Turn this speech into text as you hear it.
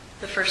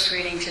The first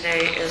reading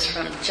today is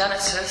from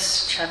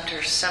Genesis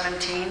chapter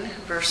 17,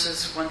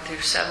 verses 1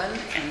 through 7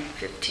 and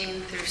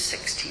 15 through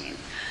 16.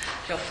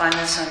 You'll find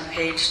this on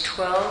page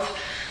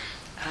 12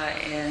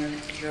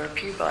 in your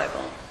Pew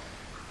Bible.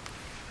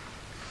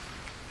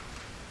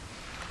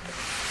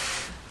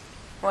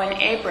 When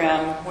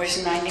Abram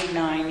was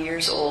 99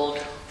 years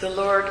old, the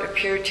Lord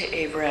appeared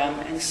to Abram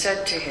and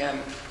said to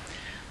him,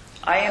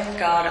 "I am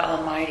God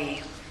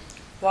Almighty.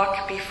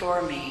 Walk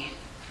before me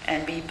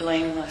and be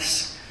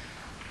blameless,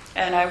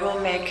 and I will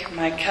make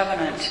my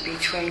covenant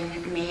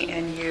between me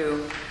and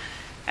you,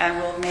 and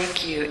will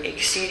make you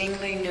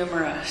exceedingly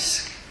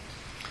numerous."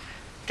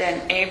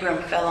 Then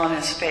Abram fell on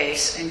his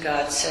face, and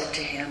God said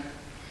to him,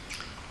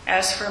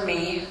 "As for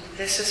me,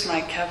 this is my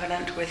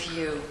covenant with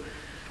you.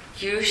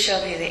 You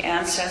shall be the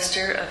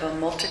ancestor of a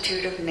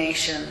multitude of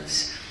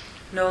nations.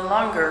 No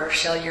longer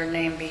shall your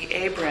name be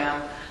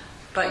Abram,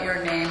 but your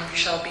name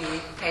shall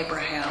be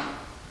Abraham.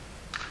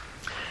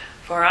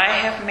 For I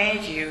have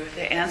made you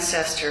the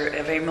ancestor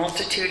of a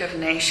multitude of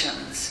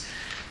nations.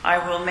 I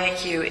will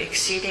make you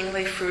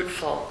exceedingly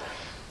fruitful,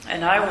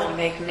 and I will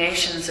make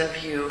nations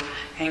of you,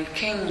 and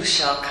kings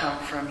shall come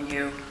from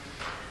you.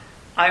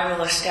 I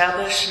will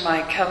establish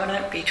my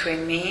covenant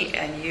between me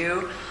and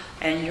you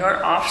and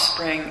your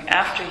offspring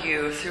after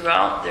you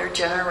throughout their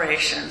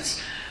generations,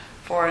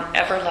 for an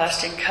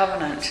everlasting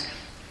covenant,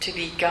 to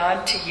be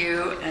God to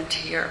you and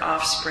to your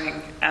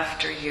offspring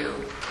after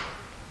you."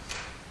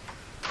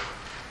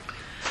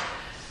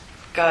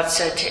 God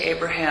said to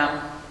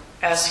Abraham,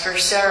 "As for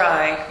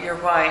Sarai, your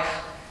wife,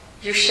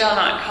 you shall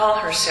not call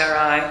her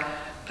Sarai,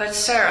 but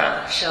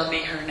Sarah shall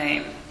be her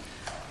name.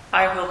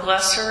 I will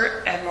bless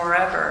her, and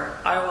moreover,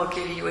 I will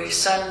give you a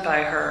son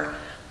by her.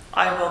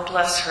 I will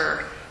bless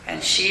her,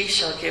 and she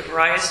shall give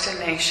rise to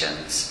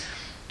nations.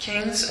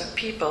 Kings of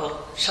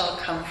people shall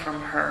come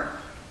from her."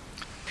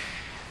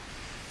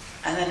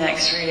 And the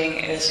next reading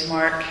is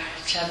Mark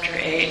chapter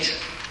 8,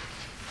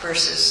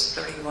 verses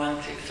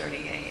 31 through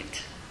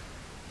 38.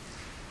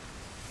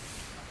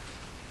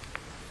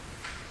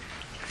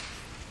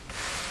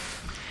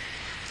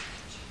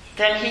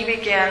 Then he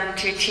began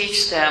to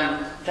teach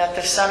them that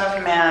the Son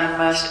of Man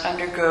must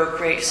undergo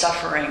great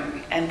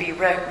suffering and be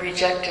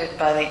rejected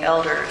by the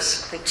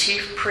elders, the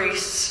chief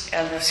priests,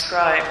 and the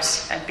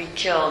scribes, and be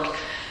killed,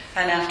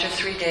 and after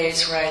 3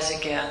 days rise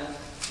again.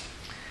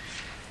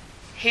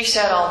 He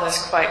said all this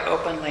quite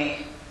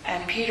openly,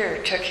 and Peter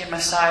took him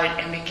aside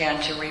and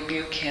began to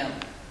rebuke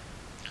him.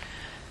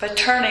 But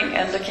turning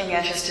and looking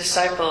at his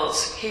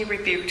disciples, he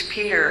rebuked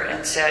Peter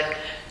and said,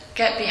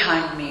 "Get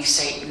behind me,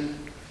 Satan.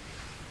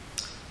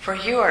 For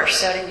you are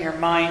setting your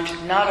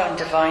mind not on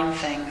divine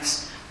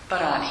things,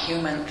 but on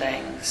human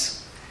things."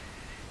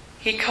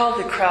 He called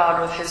the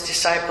crowd with his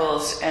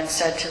disciples and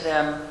said to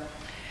them,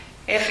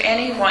 "If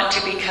any want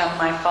to become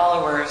my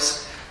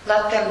followers,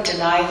 let them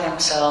deny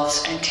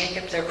themselves and take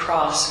up their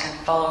cross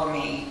and follow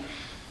me.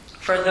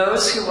 For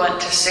those who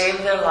want to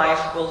save their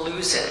life will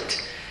lose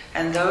it,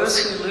 and those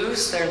who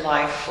lose their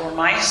life for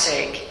my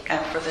sake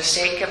and for the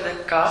sake of the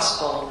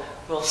gospel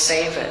will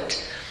save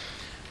it.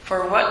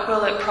 For what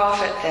will it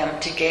profit them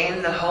to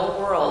gain the whole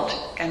world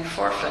and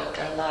forfeit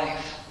their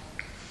life?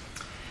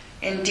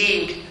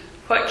 Indeed,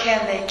 what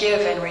can they give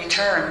in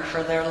return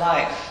for their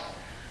life?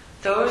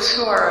 Those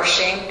who are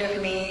ashamed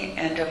of me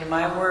and of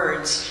my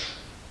words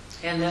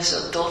in this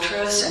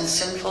adulterous and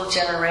sinful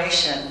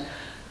generation,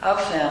 of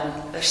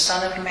them the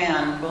Son of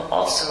Man will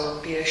also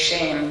be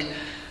ashamed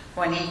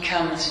when he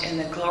comes in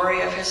the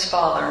glory of his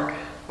Father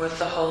with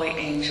the holy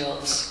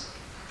angels."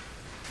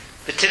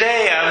 But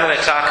today I'm going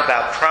to talk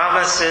about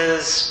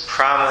promises,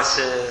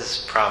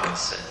 promises,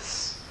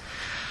 promises.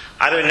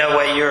 I don't know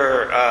what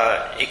your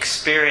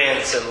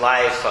experience in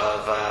life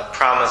of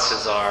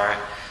promises are.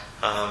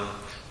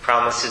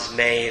 Promises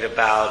made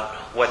about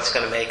what's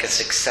going to make a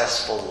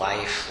successful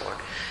life, or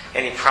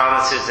any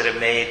promises that have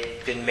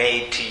been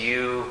made to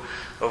you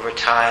over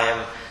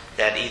time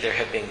that either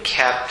have been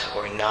kept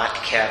or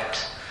not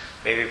kept.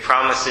 Maybe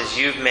promises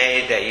you've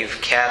made that you've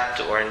kept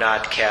or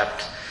not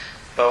kept.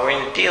 But we're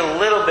going to deal a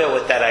little bit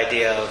with that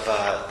idea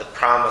of the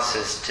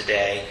promises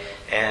today,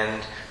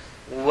 and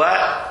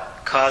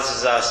what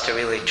causes us to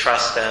really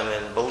trust them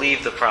and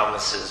believe the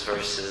promises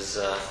versus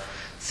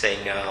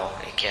say, no,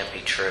 it can't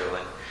be true.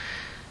 And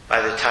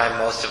by the time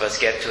most of us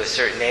get to a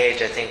certain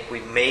age, I think we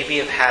maybe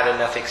have had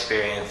enough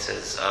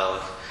experiences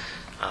of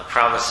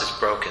promises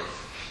broken,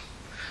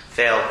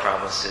 failed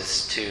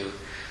promises, to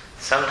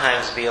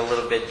sometimes be a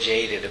little bit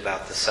jaded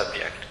about the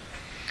subject.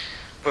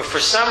 But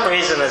for some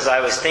reason, as I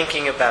was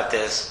thinking about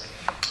this,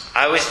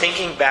 I was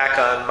thinking back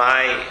on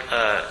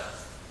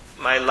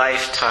my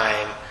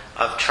lifetime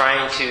of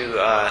trying to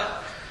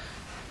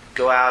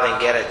go out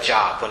and get a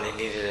job when I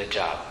needed a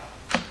job.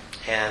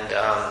 And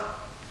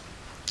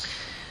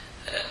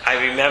I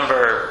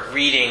remember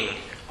reading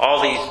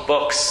all these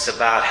books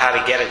about how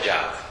to get a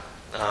job.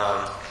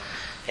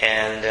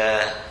 And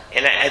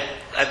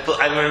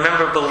I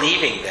remember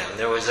believing them.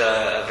 There was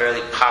a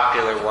very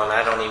popular one.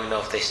 I don't even know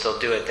if they still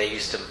do it. They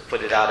used to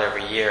put it out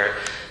every year.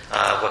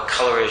 What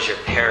color is your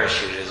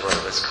parachute is what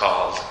it was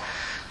called.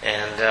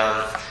 And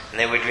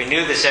they would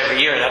renew this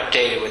every year and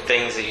update it with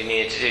things that you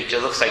needed to do.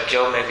 It looks like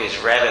Joe maybe has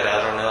read it.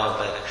 I don't know,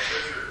 but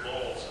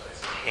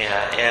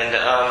yeah.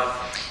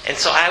 And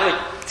so I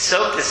would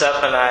soak this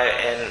up, and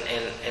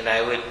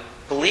I would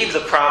believe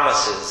the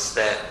promises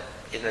that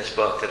in this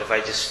book, that if I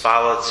just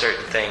followed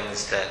certain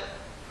things, that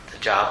the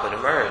job would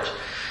emerge.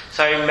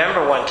 So I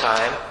remember one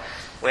time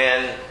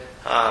when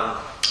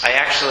I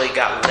actually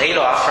got laid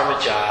off from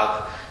a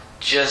job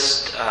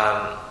just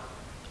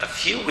a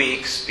few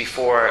weeks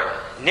before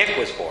Nick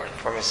was born,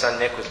 before my son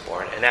Nick was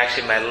born. And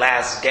actually my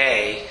last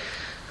day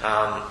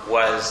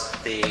was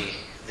the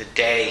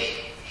day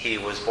he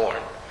was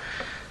born.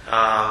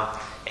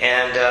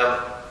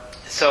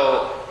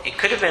 So it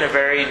could have been a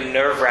very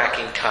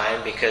nerve-wracking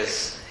time,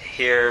 because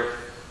here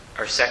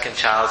our second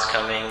child's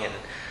coming and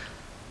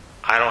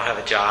I don't have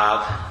a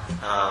job,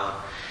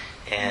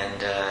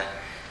 and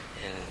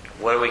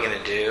what are we going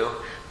to do?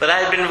 But I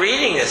had been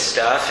reading this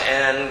stuff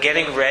and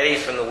getting ready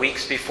from the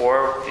weeks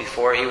before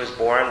he was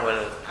born,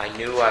 when I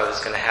knew I was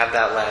going to have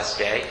that last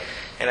day,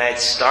 and I had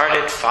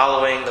started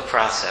following the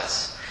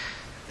process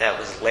that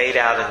was laid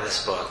out in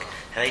this book,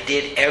 and I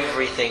did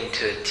everything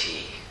to a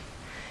T.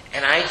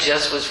 And I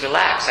just was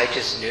relaxed. I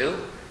just knew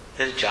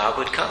that a job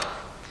would come.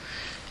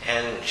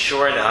 And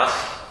sure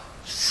enough,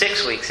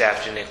 6 weeks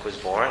after Nick was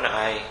born,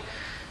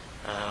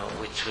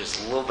 which was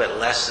a little bit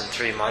less than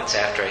 3 months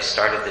after I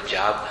started the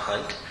job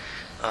hunt,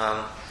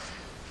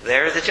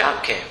 there the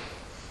job came.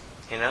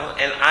 And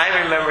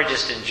I remember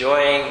just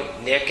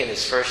enjoying Nick in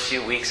his first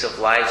few weeks of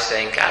life,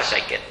 saying, gosh, I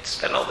get to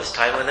spend all this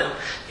time with him.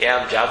 Yeah,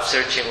 I'm job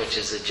searching, which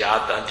is a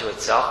job unto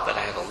itself, but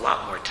I have a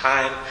lot more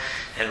time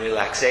and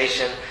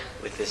relaxation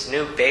with this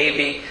new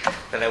baby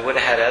than I would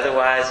have had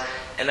otherwise.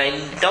 And I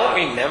don't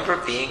remember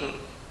being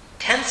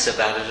tense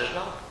about it at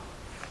all.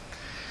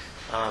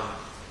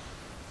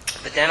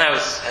 But then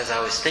as I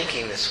was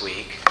thinking this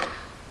week,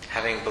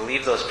 having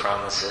believed those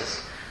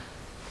promises,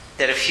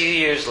 that a few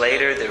years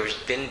later there's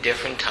been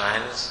different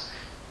times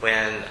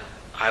when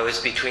I was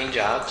between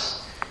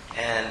jobs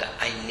and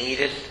I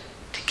needed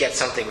to get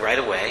something right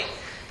away,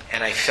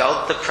 and I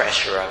felt the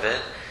pressure of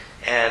it,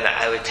 and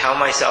I would tell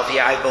myself,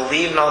 yeah, I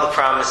believe in all the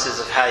promises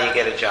of how you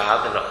get a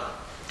job and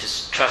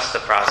just trust the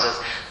process,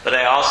 but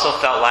I also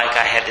felt like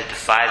I had to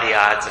defy the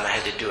odds and I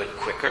had to do it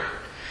quicker.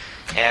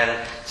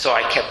 And so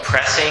I kept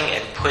pressing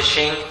and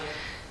pushing,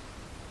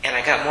 and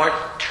I got more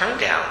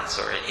turndowns,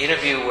 or an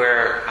interview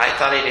where I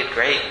thought I did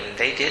great and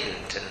they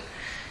didn't,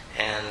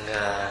 and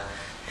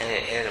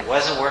it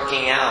wasn't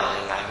working out,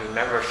 and I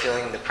remember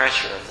feeling the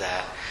pressure of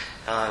that.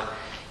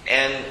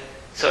 And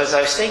so as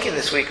I was thinking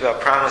this week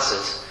about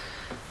promises,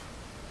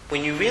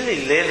 when you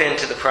really live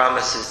into the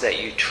promises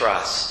that you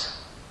trust,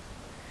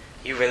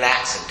 you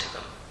relax into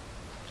them.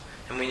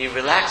 And when you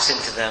relax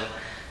into them,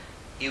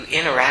 you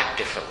interact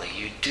differently.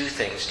 You do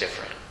things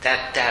different.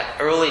 That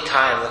early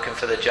time looking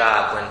for the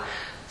job, when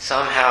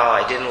somehow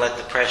I didn't let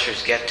the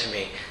pressures get to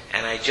me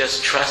and I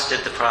just trusted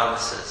the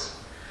promises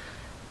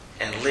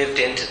and lived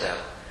into them,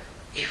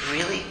 it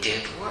really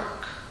did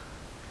work.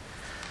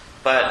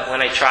 But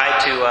when I tried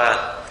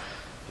to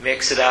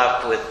mix it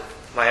up with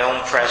my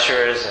own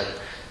pressures and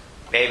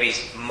maybe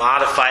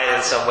modify it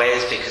in some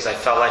ways because I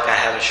felt like I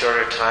had a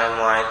shorter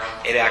timeline,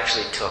 it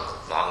actually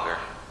took longer.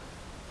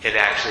 It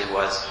actually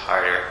was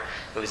harder.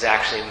 It was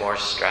actually more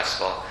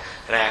stressful.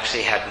 And I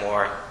actually had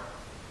more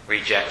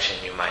rejection,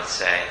 you might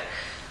say.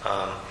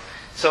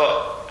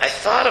 So I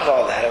thought of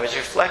all that. I was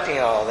reflecting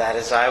on all that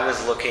as I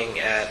was looking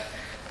at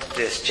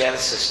this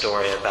Genesis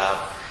story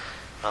about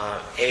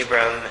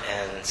Abram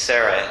and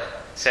Sarai,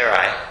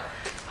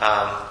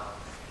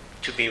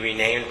 to be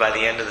renamed by the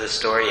end of the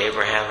story,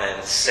 Abraham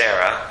and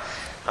Sarah.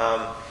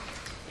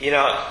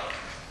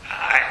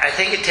 I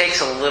think it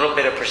takes a little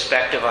bit of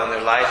perspective on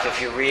their life. If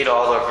you read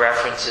all the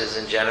references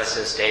in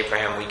Genesis to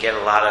Abraham, we get a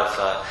lot of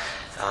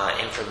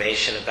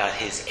information about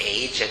his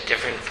age at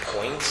different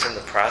points in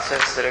the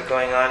process that are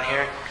going on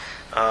here.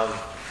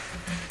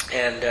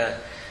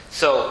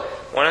 So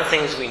one of the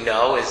things we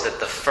know is that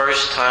the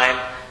first time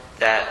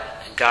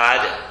that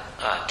God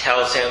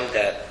tells him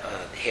that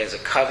he has a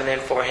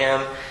covenant for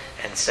him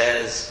and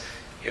says,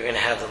 you're going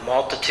to have the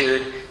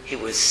multitude, he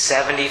was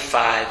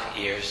 75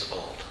 years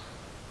old.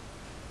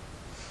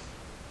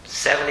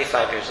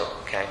 75 years old,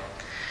 okay?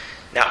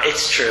 Now,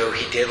 it's true,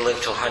 he did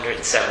live to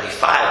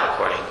 175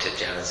 according to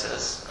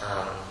Genesis.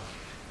 I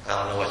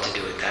don't know what to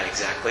do with that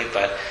exactly,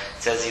 but it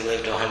says he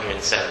lived to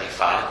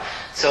 175.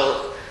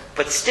 So,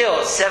 but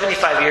still,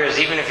 75 years,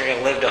 even if you're going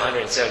to live to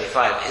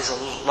 175, is a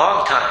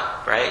long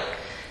time, right?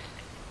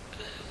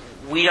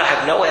 We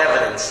have no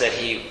evidence that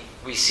he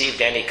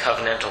received any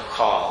covenantal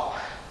call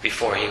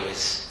before he was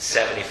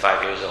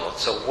 75 years old.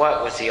 So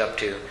what was he up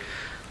to?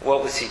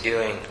 What was he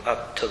doing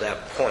up to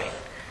that point?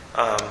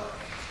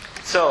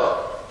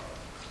 So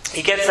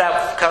he gets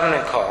that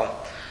covenant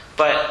call,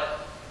 but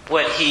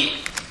what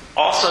he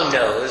also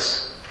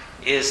knows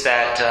is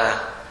that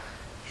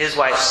his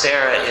wife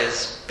Sarah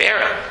is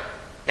barren.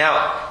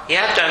 Now, you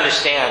have to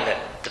understand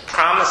that the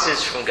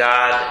promises from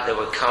God that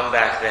would come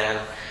back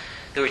then,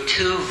 there were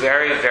two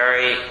very,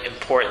 very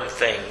important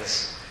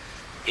things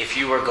if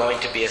you were going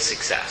to be a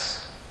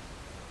success.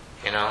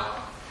 You know?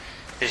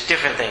 There's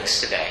different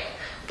things today.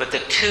 But the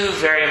two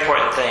very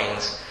important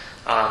things,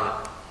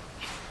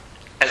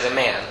 as a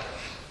man,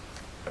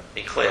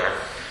 be clear,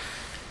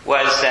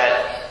 was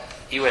that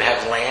you would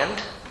have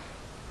land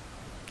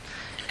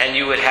and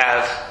you would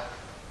have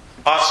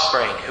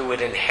offspring who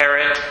would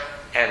inherit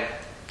and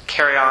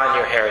carry on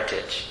your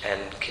heritage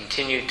and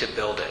continue to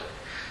build it.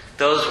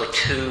 Those were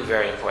two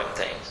very important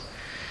things.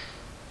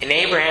 And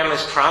Abraham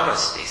is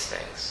promised these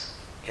things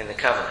in the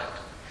covenant.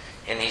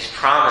 And he's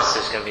promised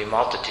there's going to be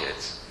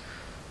multitudes.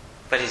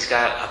 But he's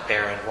got a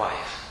barren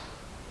wife.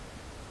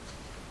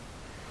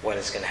 What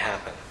is going to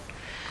happen?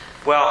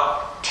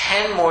 Well,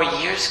 10 more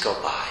years go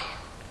by.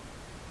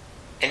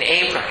 And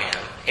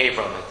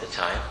Abram at the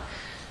time,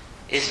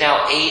 is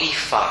now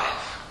 85.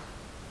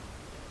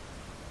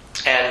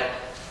 And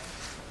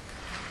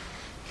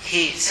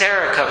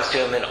Sarah comes to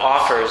him and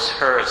offers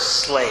her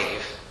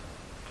slave.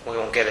 We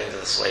won't get into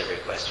the slavery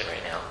question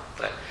right now,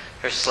 but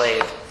her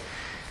slave,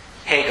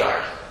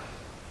 Hagar,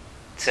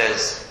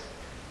 says,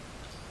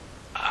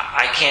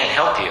 I can't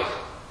help you.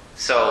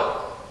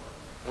 So,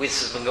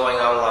 this has been going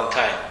on a long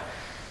time.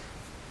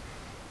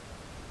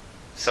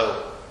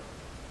 So,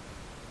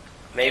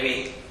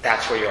 maybe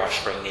that's where your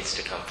offspring needs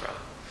to come from.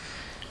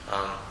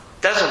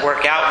 Doesn't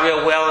work out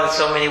real well in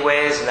so many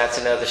ways, and that's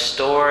another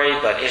story,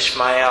 but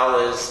Ishmael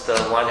is the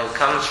one who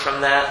comes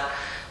from that.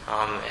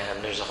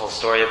 And there's a whole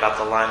story about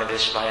the line of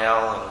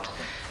Ishmael and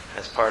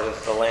as part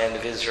of the land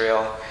of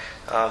Israel.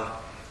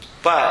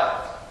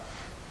 But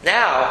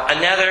now,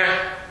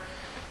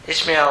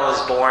 Ishmael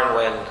is born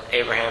when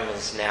Abraham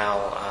is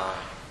now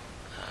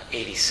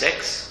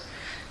 86.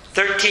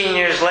 13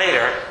 years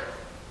later,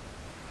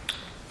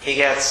 he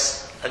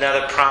gets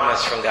another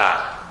promise from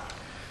God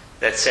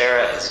that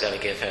Sarah is going to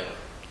give him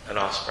an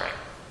offspring.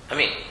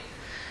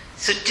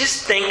 So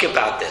just think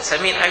about this.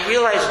 I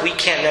realize we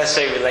can't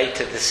necessarily relate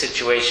to the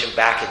situation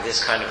back in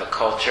this kind of a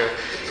culture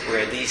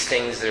where these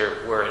things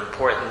were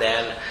important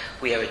then.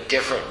 We have a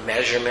different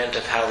measurement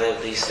of how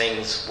these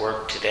things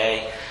work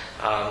today.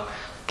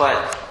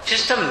 But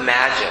just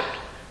imagine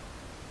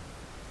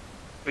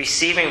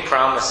receiving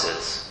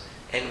promises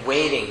and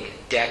waiting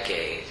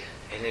decade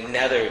and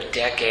another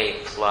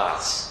decade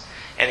plus,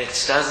 and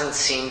it doesn't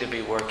seem to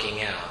be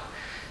working out.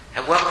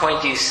 At what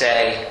point do you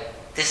say,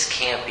 this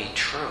can't be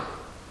true?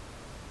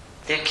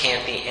 There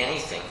can't be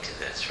anything to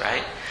this,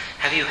 right?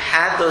 Have you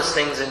had those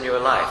things in your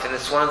life? And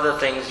it's one of the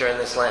things during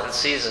this Lenten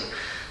season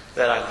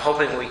that I'm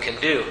hoping we can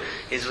do,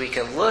 is we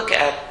can look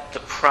at the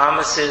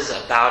promises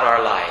about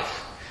our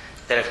life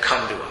that have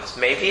come to us.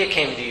 Maybe it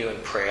came to you in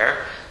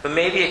prayer, but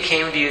maybe it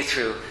came to you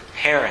through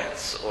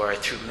parents or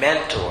through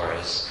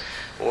mentors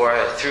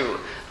or through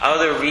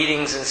other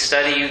readings and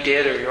study you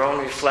did or your own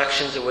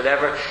reflections or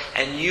whatever,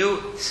 and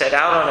you set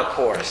out on a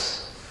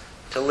course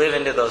to live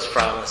into those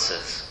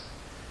promises.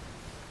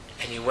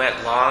 And you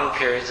went long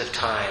periods of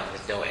time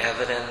with no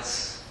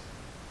evidence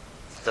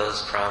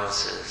those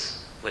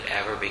promises would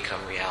ever become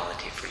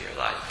reality for your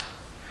life.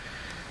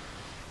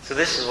 So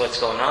this is what's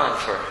going on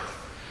for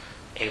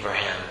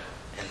Abraham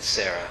and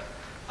Sarah.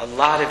 A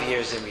lot of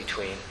years in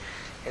between.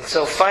 And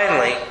so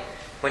finally,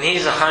 when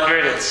he's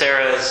 100 and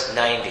Sarah is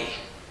 90,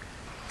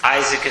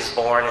 Isaac is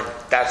born, and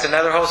that's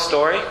another whole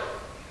story.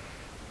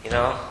 You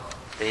know,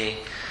 the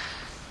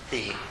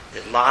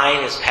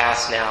line is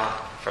passed now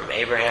from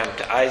Abraham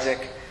to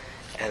Isaac,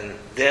 and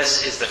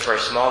this is the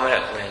first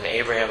moment when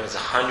Abraham is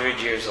 100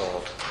 years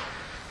old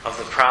of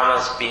the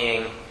promise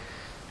being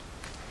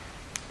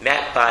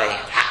met by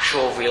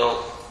actual,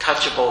 real,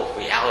 touchable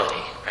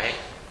reality, right?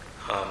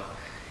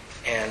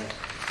 And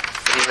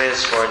he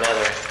lives for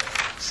another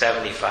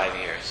 75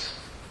 years.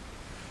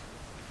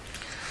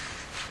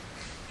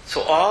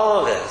 So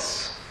all of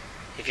this,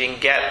 if you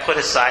can put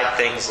aside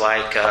things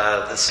like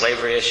the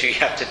slavery issue you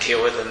have to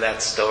deal with in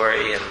that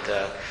story, and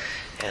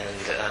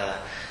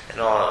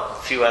a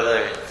few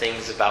other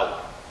things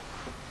about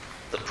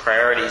the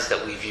priorities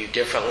that we view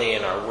differently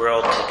in our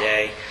world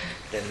today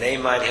than they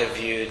might have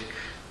viewed.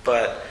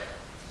 But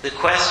the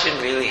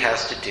question really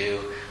has to do,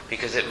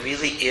 because it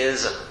really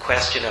is a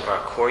question of our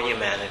core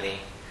humanity,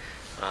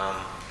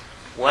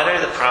 what are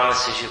the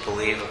promises you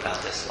believe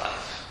about this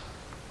life?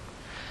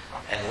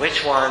 And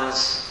which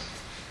ones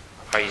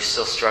are you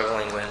still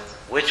struggling with?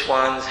 Which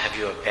ones have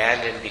you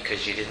abandoned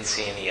because you didn't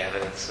see any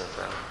evidence of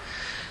them?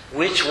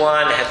 Which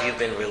one have you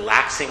been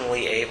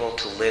relaxingly able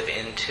to live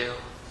into?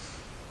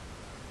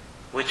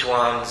 Which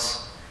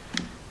ones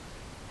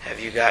have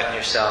you gotten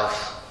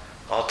yourself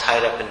all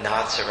tied up in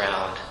knots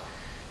around,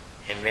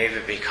 and maybe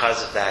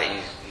because of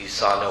that you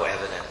saw no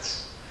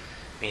evidence?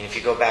 If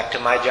you go back to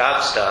my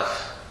job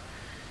stuff,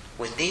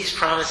 when these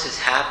promises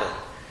happen,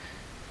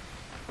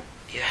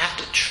 you have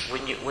to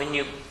when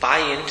you buy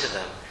into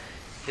them,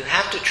 you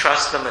have to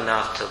trust them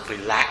enough to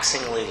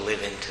relaxingly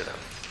live into them.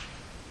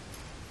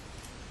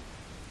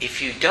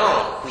 If you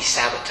don't, we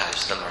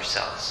sabotage them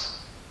ourselves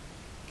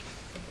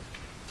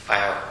by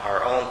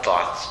our own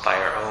thoughts, by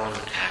our own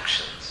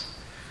actions.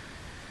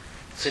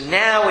 So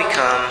now we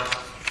come,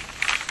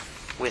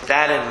 with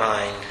that in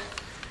mind,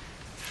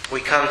 we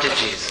come to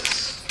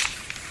Jesus.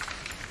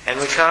 And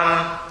we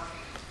come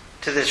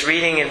to this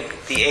reading in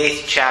the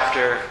 8th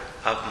chapter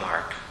of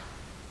Mark.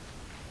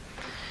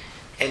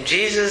 And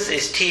Jesus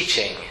is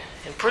teaching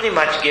and pretty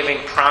much giving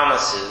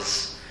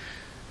promises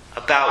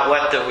about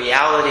what the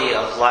reality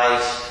of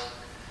life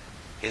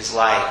is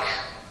like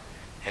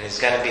and is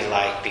going to be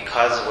like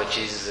because of what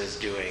Jesus is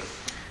doing.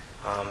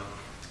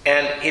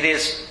 And it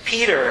is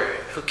Peter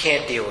who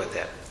can't deal with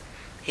it.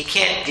 He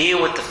can't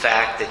deal with the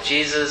fact that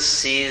Jesus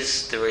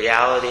sees the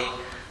reality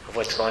of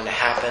what's going to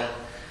happen,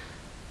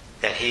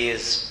 that he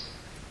is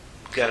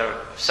going to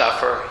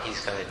suffer,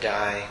 he's going to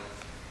die.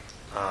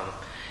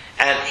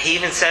 And he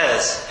even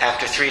says,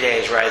 after 3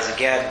 days, rise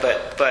again.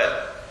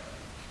 But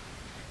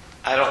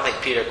I don't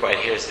think Peter quite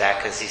hears that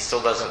because he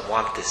still doesn't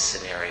want this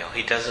scenario.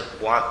 He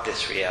doesn't want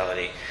this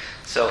reality.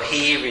 So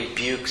he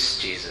rebukes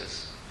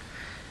Jesus.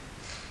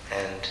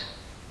 And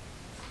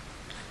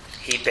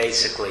he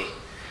basically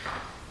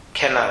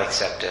cannot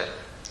accept it.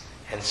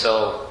 And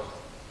so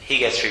he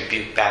gets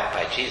rebuked back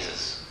by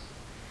Jesus,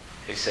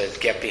 who says,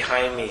 "Get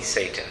behind me,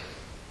 Satan."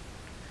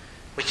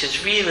 Which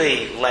is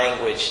really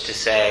language to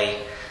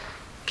say,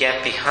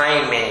 get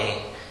behind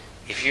me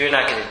if you're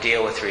not going to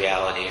deal with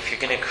reality, if you're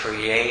going to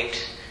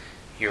create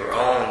your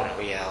own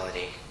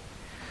reality,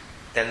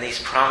 then these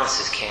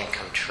promises can't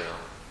come true.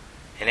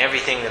 And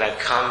everything that I've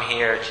come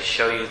here to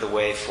show you the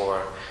way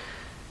for,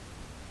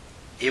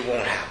 it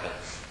won't happen.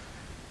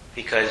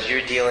 Because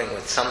you're dealing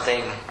with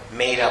something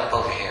made up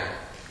over here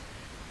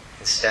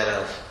instead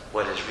of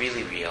what is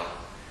really real,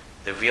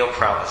 the real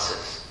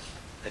promises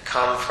that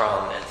come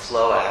from and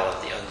flow out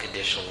of the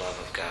unconditional love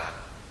of God.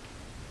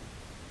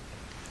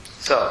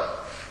 So,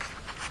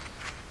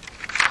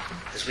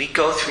 as we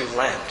go through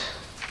Lent,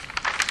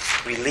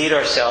 we lead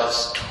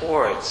ourselves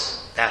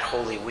towards that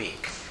Holy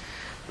Week.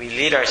 We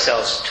lead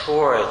ourselves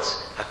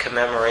towards a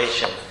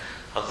commemoration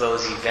of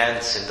those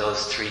events in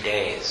those 3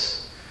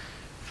 days,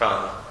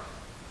 from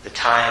the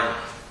time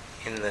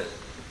in the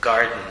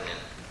garden, and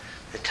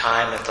the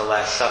time at the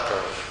Last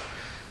Supper,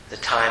 the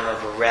time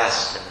of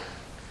arrest,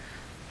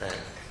 and the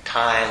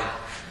time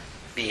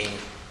being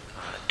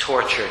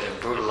tortured and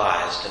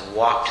brutalized and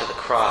walked to the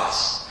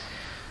cross,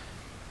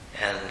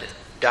 and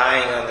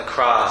dying on the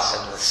cross,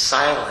 and the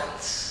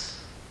silence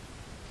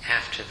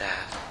after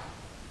that.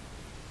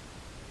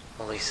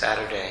 Holy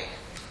Saturday,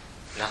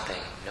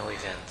 nothing, no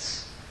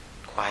events,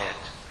 quiet.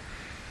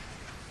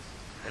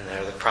 And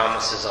there are the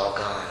promises all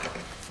gone.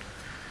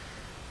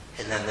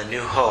 And then the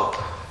new hope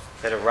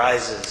that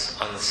arises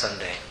on the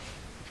Sunday.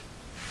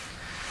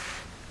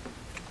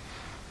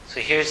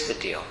 So here's the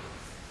deal.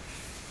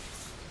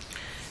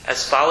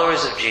 As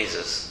followers of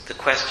Jesus, the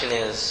question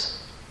is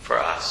for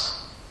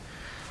us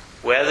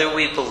whether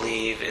we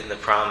believe in the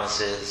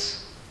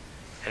promises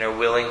and are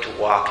willing to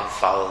walk and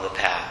follow the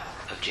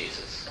path of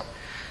Jesus.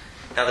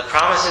 Now, the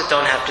promises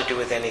don't have to do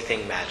with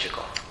anything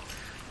magical.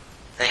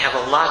 They have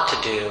a lot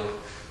to do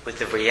with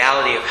the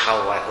reality of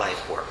how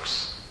life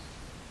works.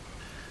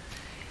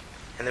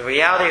 And the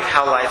reality of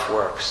how life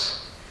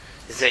works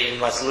is that you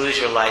must lose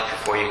your life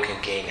before you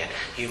can gain it.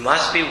 You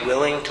must be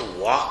willing to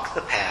walk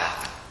the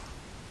path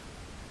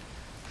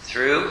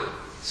through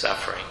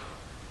suffering,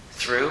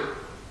 through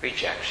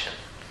rejection.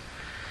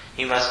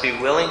 You must be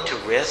willing to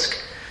risk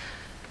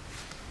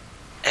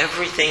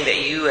everything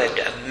that you had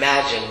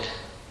imagined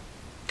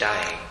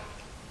dying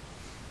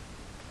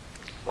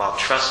while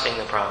trusting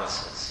the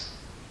promises.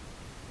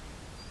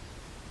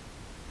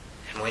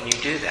 And when you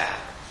do that,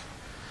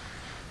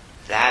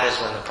 that is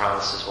when the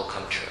promises will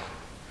come true.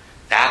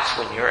 That's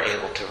when you're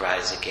able to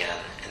rise again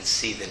and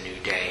see the new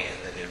day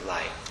and the new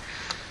light.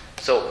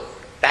 So,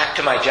 back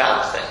to my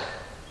job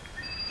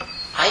thing.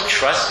 I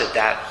trusted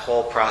that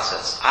whole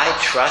process. I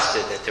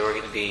trusted that there were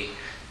going to be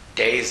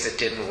days that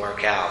didn't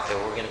work out. There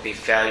were going to be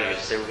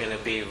failures. There were going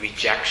to be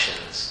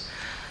rejections.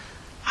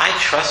 I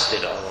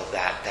trusted all of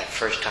that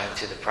first time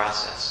through the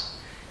process.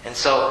 And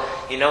so,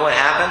 you know what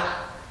happened?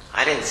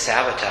 I didn't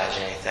sabotage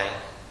anything.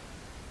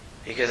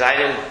 Because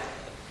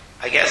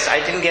I guess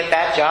I didn't get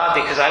that job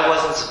because I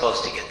wasn't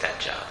supposed to get that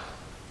job.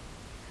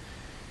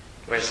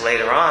 Whereas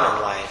later on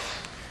in life,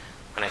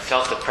 when I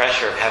felt the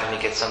pressure of having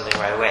to get something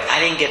right away, I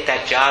didn't get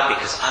that job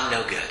because I'm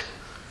no good.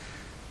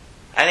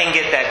 I didn't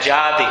get that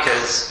job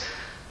because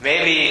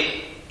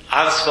maybe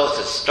I'm supposed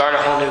to start a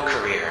whole new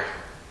career,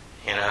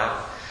 you know?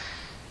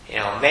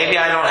 Maybe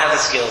I don't have the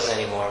skills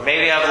anymore.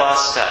 Maybe I've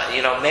lost,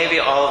 maybe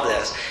all of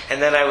this. And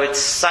then I would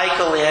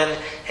cycle in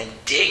and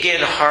dig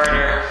in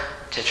harder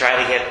to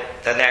try to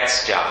get the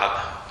next job,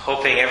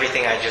 hoping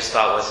everything I just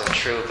thought wasn't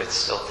true, but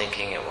still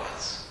thinking it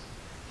was.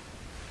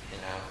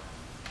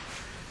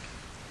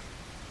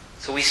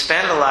 So we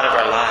spend a lot of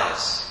our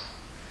lives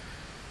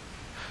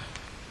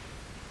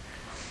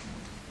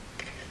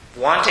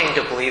wanting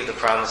to believe the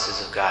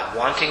promises of God,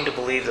 wanting to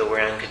believe that we're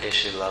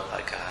unconditionally loved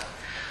by God,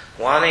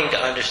 wanting to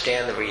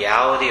understand the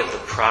reality of the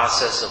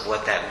process of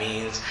what that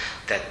means,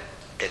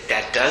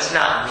 that does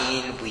not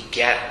mean we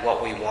get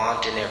what we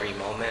want in every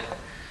moment,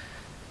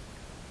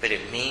 but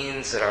it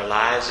means that our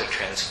lives are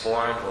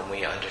transformed when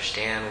we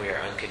understand we are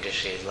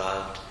unconditionally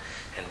loved,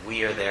 and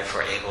we are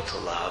therefore able to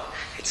love.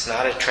 It's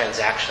not a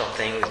transactional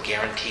thing that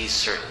guarantees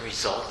certain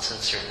results in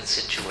certain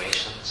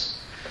situations,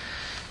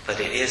 but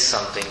it is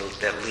something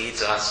that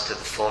leads us to the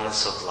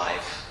fullness of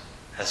life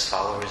as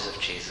followers of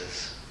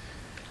Jesus.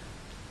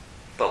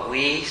 But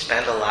we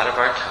spend a lot of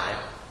our time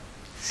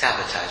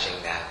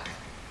sabotaging that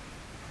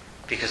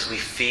because we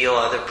feel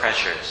other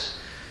pressures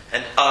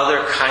and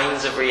other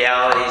kinds of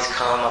realities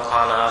come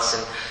upon us,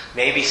 and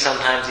maybe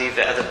sometimes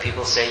even other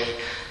people say,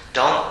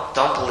 don't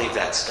believe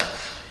that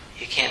stuff.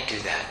 You can't do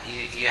that.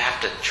 You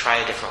have to try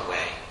a different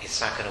way.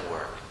 It's not going to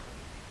work.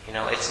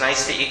 It's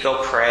nice that you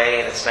go pray,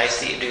 and it's nice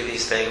that you do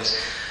these things,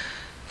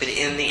 but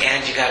in the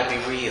end you got to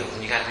be real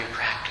and you got to be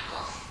practical,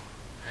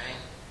 right?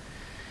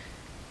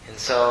 And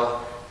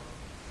so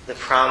the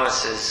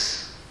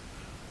promises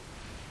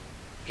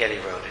get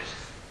eroded,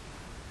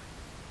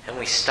 and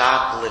we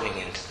stop living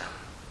into them.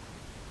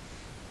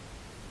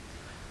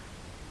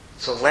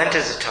 So Lent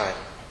is a time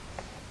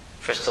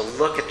for us to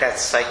look at that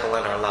cycle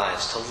in our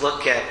lives, to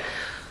look at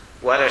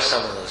what are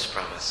some of those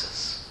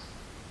promises.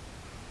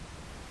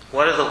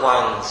 What are the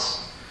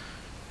ones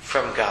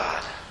from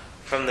God,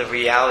 from the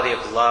reality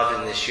of love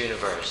in this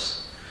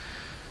universe,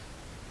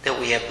 that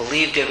we have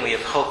believed in, we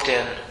have hoped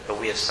in,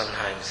 but we have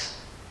sometimes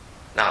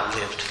not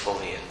lived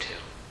fully into?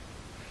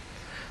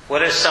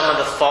 What are some of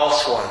the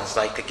false ones,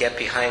 like the get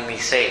behind me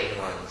Satan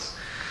ones,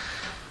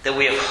 that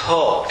we have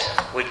hoped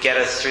would get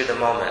us through the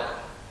moment,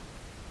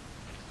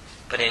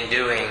 but in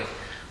doing,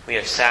 we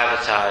have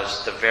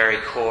sabotaged the very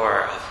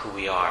core of who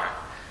we are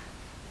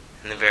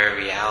and the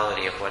very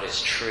reality of what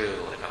is true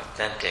and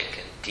authentic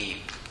and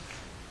deep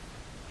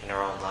in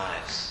our own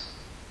lives,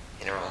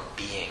 in our own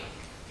being,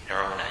 in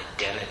our own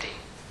identity.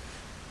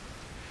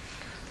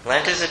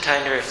 Lent is a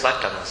time to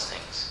reflect on those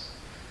things,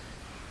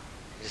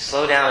 to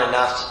slow down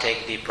enough to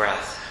take a deep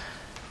breath,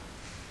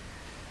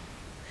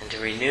 and to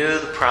renew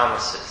the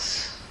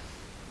promises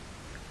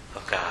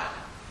of God.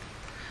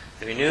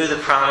 To renew the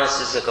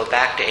promises that go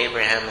back to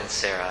Abraham and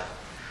Sarah,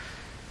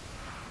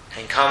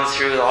 and come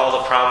through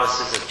all the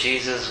promises of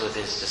Jesus with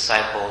his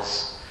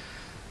disciples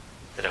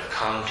that have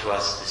come to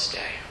us this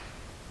day.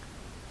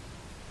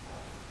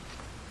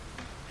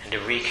 And to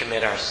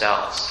recommit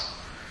ourselves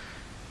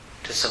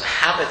to some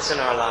habits in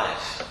our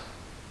life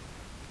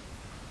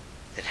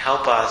that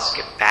help us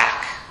get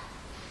back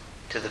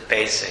to the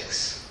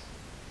basics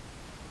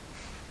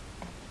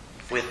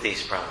with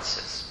these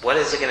promises. What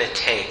is it going to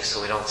take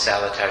so we don't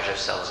sabotage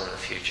ourselves in the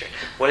future?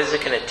 What is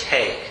it going to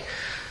take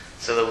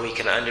so that we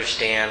can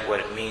understand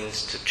what it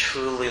means to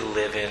truly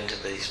live into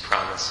these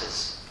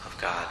promises of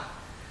God?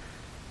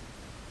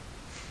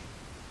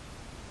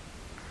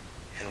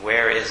 And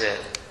where is it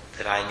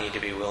that I need to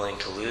be willing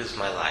to lose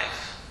my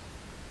life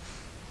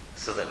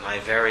so that my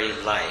very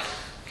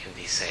life can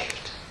be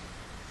saved?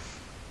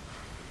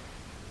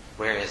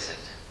 Where is it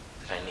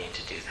that I need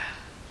to do that?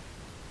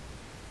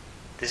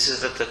 This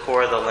is at the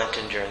core of the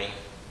Lenten journey.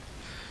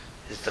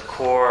 This is the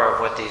core of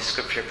what these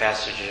scripture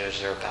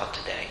passages are about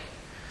today.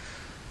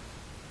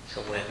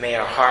 So may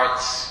our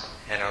hearts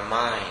and our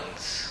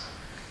minds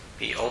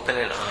be open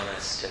and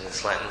honest in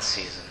this Lenten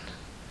season,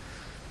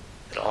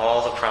 that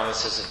all the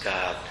promises of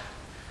God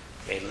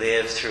may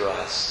live through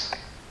us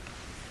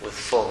with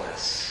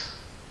fullness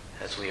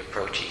as we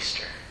approach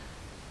Easter.